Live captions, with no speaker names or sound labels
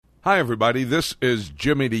Hi, everybody. This is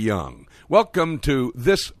Jimmy DeYoung. Welcome to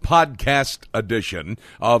this podcast edition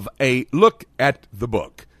of A Look at the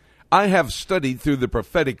Book. I have studied through the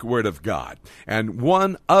prophetic Word of God, and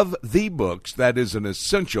one of the books that is an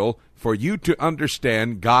essential for you to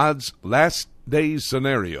understand God's last days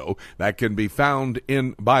scenario that can be found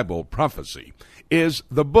in Bible prophecy is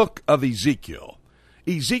the book of Ezekiel.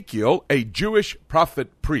 Ezekiel, a Jewish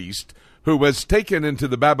prophet priest, who was taken into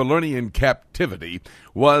the Babylonian captivity,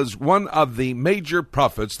 was one of the major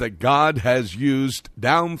prophets that God has used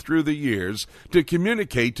down through the years to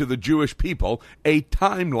communicate to the Jewish people a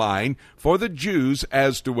timeline for the Jews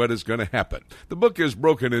as to what is going to happen. The book is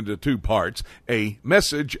broken into two parts: a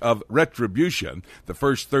message of retribution, the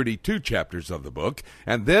first 32 chapters of the book,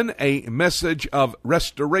 and then a message of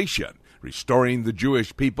restoration, restoring the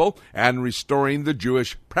Jewish people and restoring the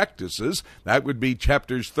Jewish practices. That would be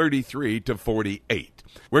chapters 33 to 48.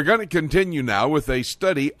 We're going to continue now with a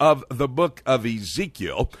study of the book of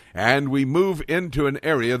Ezekiel, and we move into an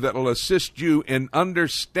area that will assist you in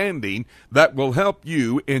understanding, that will help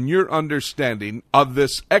you in your understanding of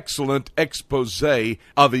this excellent expose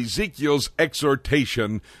of Ezekiel's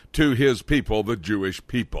exhortation to his people, the Jewish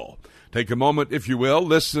people. Take a moment, if you will,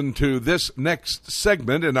 listen to this next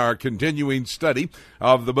segment in our continuing study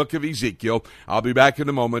of the book of Ezekiel. I'll be back in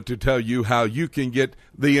a moment to tell you how you can get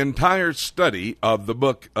the entire study of the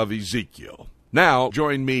book of Ezekiel. Now,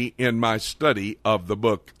 join me in my study of the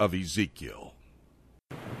book of Ezekiel.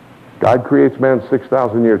 God creates man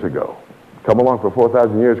 6,000 years ago. Come along for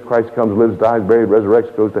 4,000 years, Christ comes, lives, dies, buried,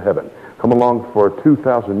 resurrects, goes to heaven. Come along for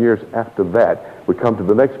 2,000 years after that, we come to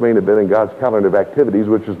the next main event in God's calendar of activities,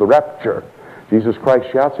 which is the rapture. Jesus Christ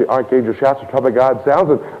shouts, the archangel shouts, the trumpet of God sounds,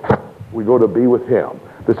 and we go to be with him.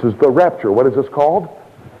 This is the rapture. What is this called?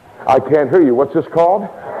 I can't hear you. What's this called?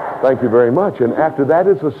 Thank you very much. And after that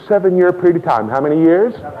is a 7-year period of time. How many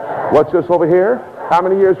years? What's this over here? How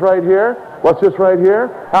many years right here? What's this right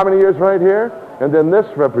here? How many years right here? And then this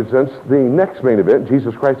represents the next main event.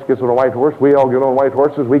 Jesus Christ gets on a white horse. We all get on white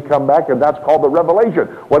horses. We come back, and that's called the revelation.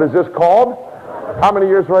 What is this called? How many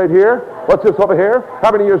years right here? What's this over here?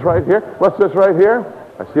 How many years right here? What's this right here?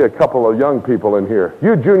 I see a couple of young people in here.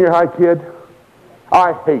 You junior high kid?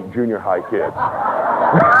 I hate junior high kids.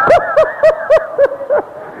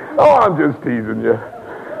 Oh, I'm just teasing you.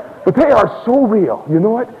 But they are so real. You know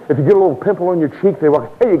what? If you get a little pimple on your cheek, they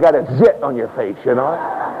walk, hey, you got a zit on your face, you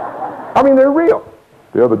know? I mean, they're real.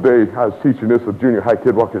 The other day, I was teaching this, a junior high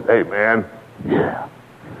kid walked in, hey, man, yeah.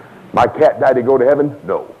 My cat died to go to heaven?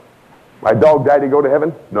 No. My dog died to go to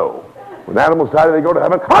heaven? No. When animals die, do they go to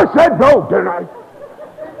heaven? I said no, didn't I?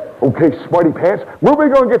 Okay, smarty pants, where are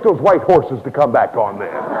we going to get those white horses to come back on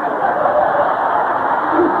then?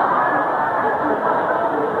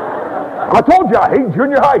 I told you I hate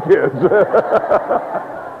junior high kids.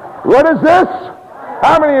 What is this?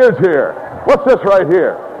 How many years here? What's this right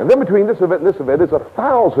here? And then between this event and this event is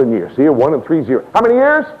 1,000 years. See, 1 and 3 0. How many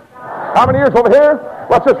years? How many years over here?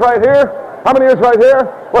 What's this right here? How many years right here?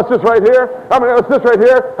 What's this right here? What's this right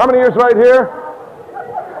here? How many years right here?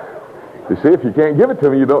 You see, if you can't give it to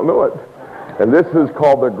me, you don't know it. And this is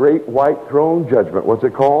called the Great White Throne Judgment. What's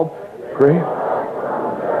it called? Great?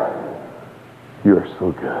 You're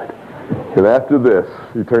so good. And after this,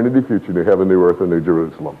 eternity future, new heaven, new earth, and new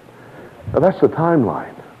Jerusalem. Now that's the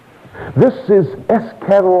timeline. This is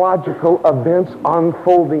eschatological events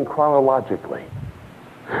unfolding chronologically.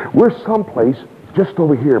 We're someplace just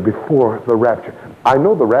over here before the rapture. I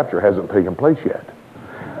know the rapture hasn't taken place yet.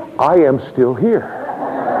 I am still here.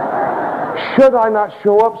 Should I not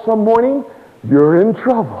show up some morning, you're in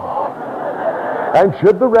trouble. And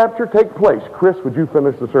should the rapture take place, Chris, would you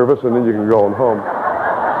finish the service and then you can go on home?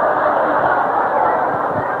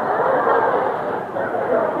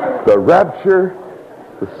 The rapture,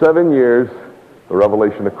 the 7 years, the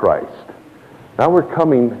revelation of Christ. Now we're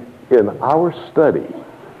coming in our study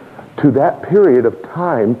to that period of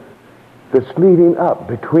time that's leading up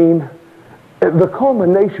between the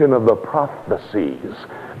culmination of the prophecies.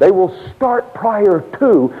 They will start prior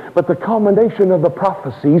to, but the culmination of the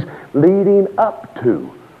prophecies leading up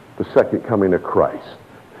to the second coming of Christ.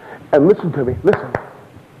 And listen to me, listen.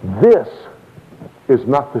 This is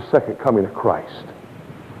not the second coming of Christ.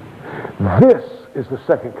 This is the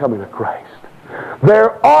second coming of Christ.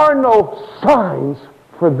 There are no signs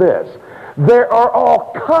for this. There are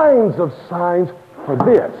all kinds of signs for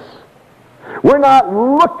this. We're not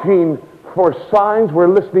looking for signs, we're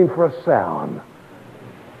listening for a sound.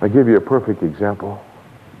 I'll give you a perfect example.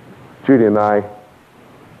 Judy and I,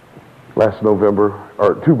 last November,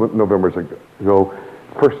 or 2 Novembers ago,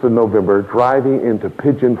 1st of November, driving into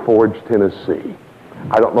Pigeon Forge, Tennessee.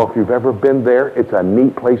 I don't know if you've ever been there. It's a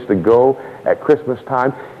neat place to go at Christmas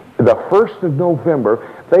time. The 1st of November,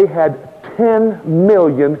 they had 10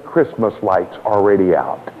 million Christmas lights already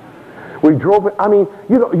out. We drove it. I mean,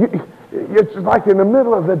 it's like in the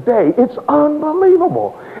middle of the day. It's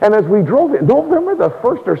unbelievable. And as we drove in, November the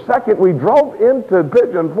 1st or 2nd, we drove into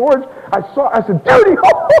Pigeon Forge. I said, Judy,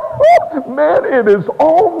 man, it is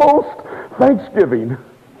almost Thanksgiving.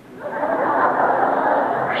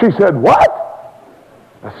 She said, what?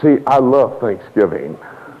 See, I love Thanksgiving.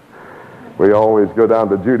 We always go down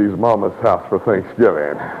to Judy's mama's house for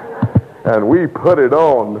Thanksgiving. And we put it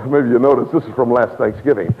on. Maybe you noticed this is from last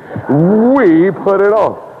Thanksgiving. We put it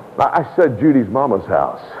on. I said Judy's mama's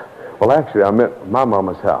house. Well, actually, I meant my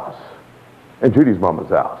mama's house and Judy's mama's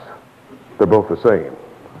house. They're both the same.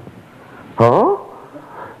 Huh?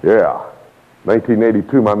 Yeah.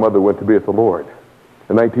 1982, my mother went to be with the Lord.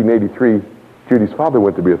 In 1983, Judy's father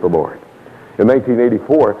went to be with the Lord. In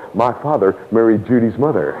 1984, my father married Judy's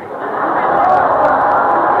mother.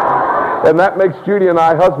 And that makes Judy and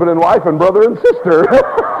I husband and wife and brother and sister.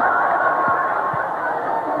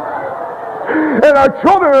 And our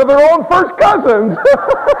children are their own first cousins.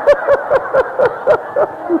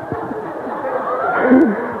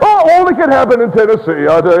 Oh, only can happen in Tennessee,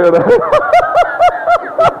 I'll tell you that.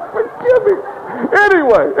 Forgive me.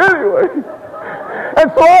 Anyway.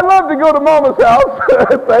 And so I love to go to Mama's house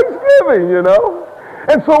at Thanksgiving, you know.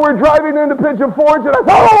 And so we're driving into Pigeon Forge, and I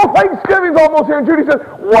thought, oh, Thanksgiving's almost here. And Judy said,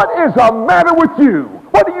 what is the matter with you?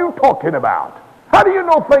 What are you talking about? How do you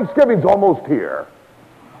know Thanksgiving's almost here?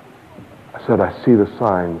 I said, I see the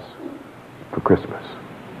signs for Christmas.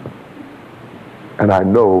 And I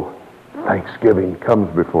know Thanksgiving comes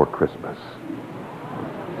before Christmas.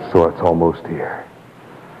 So it's almost here.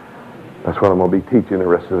 That's what I'm going to be teaching the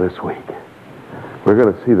rest of this week. We're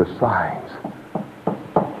going to see the signs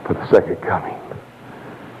for the second coming.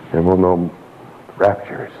 And we'll know the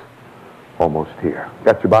rapture's almost here.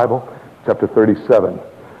 Got your Bible? Chapter 37,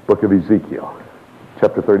 book of Ezekiel.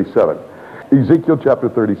 Chapter 37. Ezekiel chapter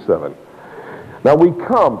 37. Now we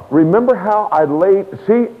come. Remember how I laid,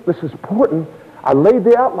 see, this is important. I laid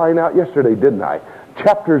the outline out yesterday, didn't I?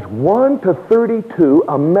 Chapters 1 to 32,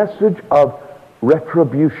 a message of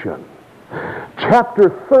retribution.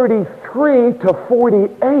 Chapter 33 to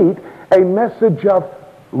 48, a message of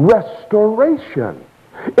restoration.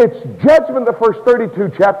 It's judgment, the first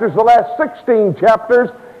 32 chapters, the last 16 chapters,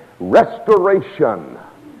 restoration.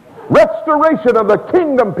 Restoration of the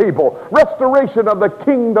kingdom people. Restoration of the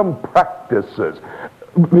kingdom practices.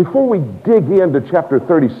 Before we dig into chapter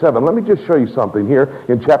 37, let me just show you something here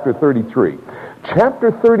in chapter 33.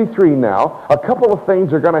 Chapter 33 now, a couple of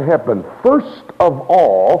things are going to happen. First of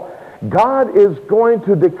all, God is going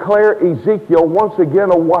to declare Ezekiel once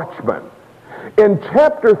again a watchman. In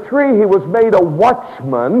chapter 3, he was made a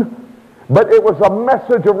watchman, but it was a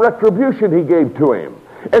message of retribution he gave to him.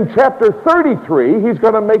 In chapter 33, he's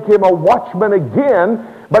going to make him a watchman again,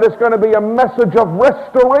 but it's going to be a message of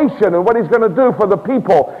restoration and what he's going to do for the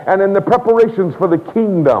people and in the preparations for the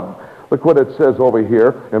kingdom. Look what it says over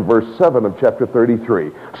here in verse 7 of chapter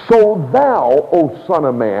 33. So thou, O son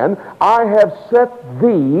of man, I have set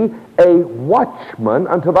thee a watchman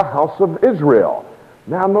unto the house of Israel.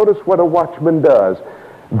 Now notice what a watchman does.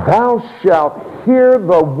 Thou shalt hear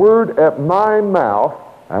the word at my mouth.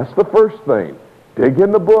 That's the first thing. Dig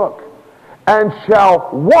in the book. And shall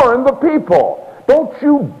warn the people. Don't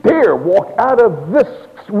you dare walk out of this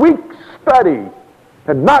week's study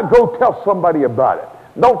and not go tell somebody about it.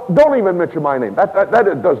 Don't even mention my name. That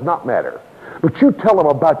it does not matter. But you tell them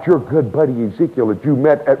about your good buddy Ezekiel that you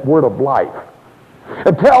met at Word of Life.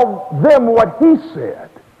 And tell them what he said.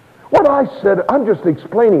 What I said, I'm just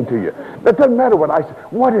explaining to you. It doesn't matter what I said.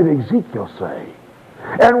 What did Ezekiel say?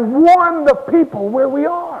 And warn the people where we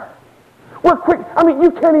are. We're quick. I mean,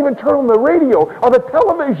 you can't even turn on the radio or the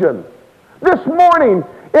television. This morning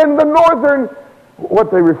in the northern, what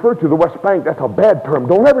they refer to, the West Bank, that's a bad term.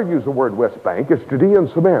 Don't ever use the word West Bank. It's Judea and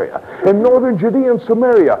Samaria. In northern Judea and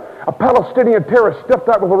Samaria, a Palestinian terrorist stepped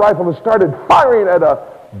out with a rifle and started firing at a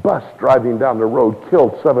bus driving down the road,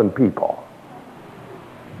 killed 7 people.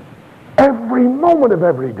 Every moment of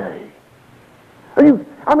every day.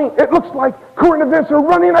 I mean, it looks like current events are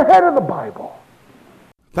running ahead of the Bible.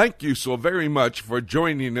 Thank you so very much for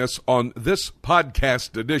joining us on this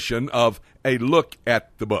podcast edition of A Look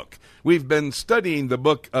at the Book. We've been studying the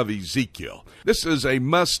book of Ezekiel. This is a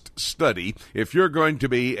must study if you're going to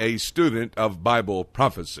be a student of Bible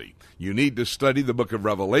prophecy. You need to study the book of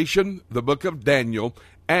Revelation, the book of Daniel,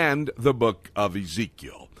 and the book of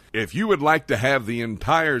Ezekiel. If you would like to have the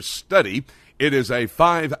entire study, it is a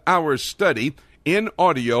 5-hour study in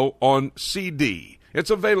audio on CD. It's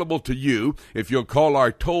available to you if you'll call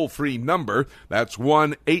our toll-free number. That's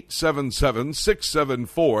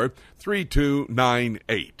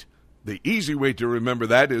 1-877-674-3298. The easy way to remember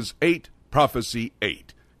that is 8 Prophecy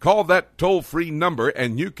 8. Call that toll-free number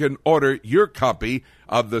and you can order your copy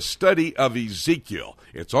of the study of Ezekiel.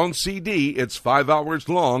 It's on CD, it's 5 hours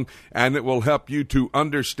long, and it will help you to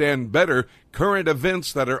understand better current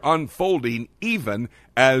events that are unfolding even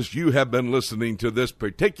as you have been listening to this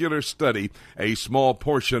particular study, a small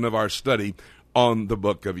portion of our study on the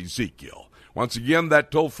book of Ezekiel. Once again,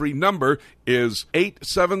 that toll-free number is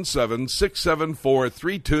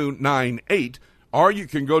 877-674-3298, or you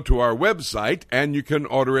can go to our website and you can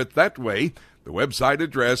order it that way. The website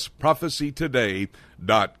address,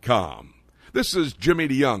 prophecytoday.com. This is Jimmy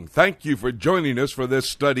DeYoung. Thank you for joining us for this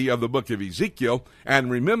study of the book of Ezekiel.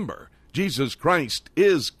 And remember, Jesus Christ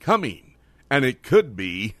is coming, and it could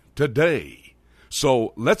be today.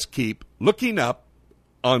 So let's keep looking up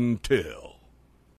until.